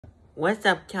What's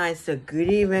up, guys? So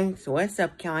good evening. So what's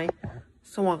up, guys?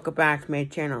 So welcome back to my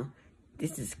channel.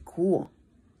 This is cool.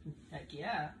 Heck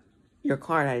yeah. Your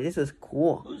car, Daddy. This is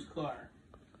cool. Whose car?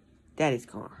 Daddy's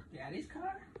car. Daddy's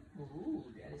car? Ooh,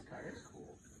 Daddy's car is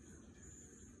cool.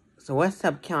 So what's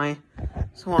up, guys?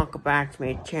 So welcome back to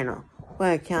my channel.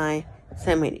 Well, guys,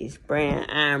 somebody's Brandon,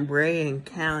 I'm Bray and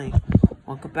Callie.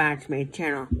 Welcome back to my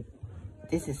channel.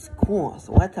 This is cool.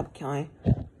 So what's up, guys?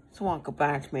 So welcome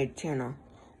back to my channel.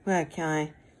 Well,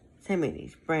 Callie,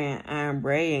 somebody's Brandon, I'm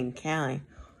Bray and Callie.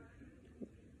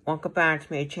 Welcome back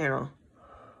to my channel.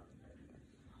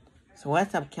 So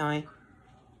what's up, Callie?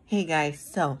 Hey guys,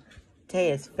 so today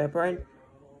is February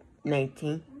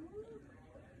 19th.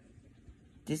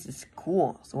 This is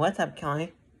cool. So what's up,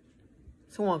 Callie?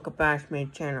 So welcome back to my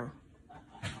channel.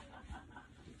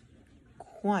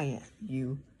 Quiet,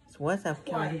 you. So what's up,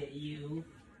 Callie? Quiet, you.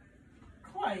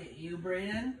 Quiet, you,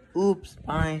 Brayden. Oops,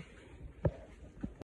 bye.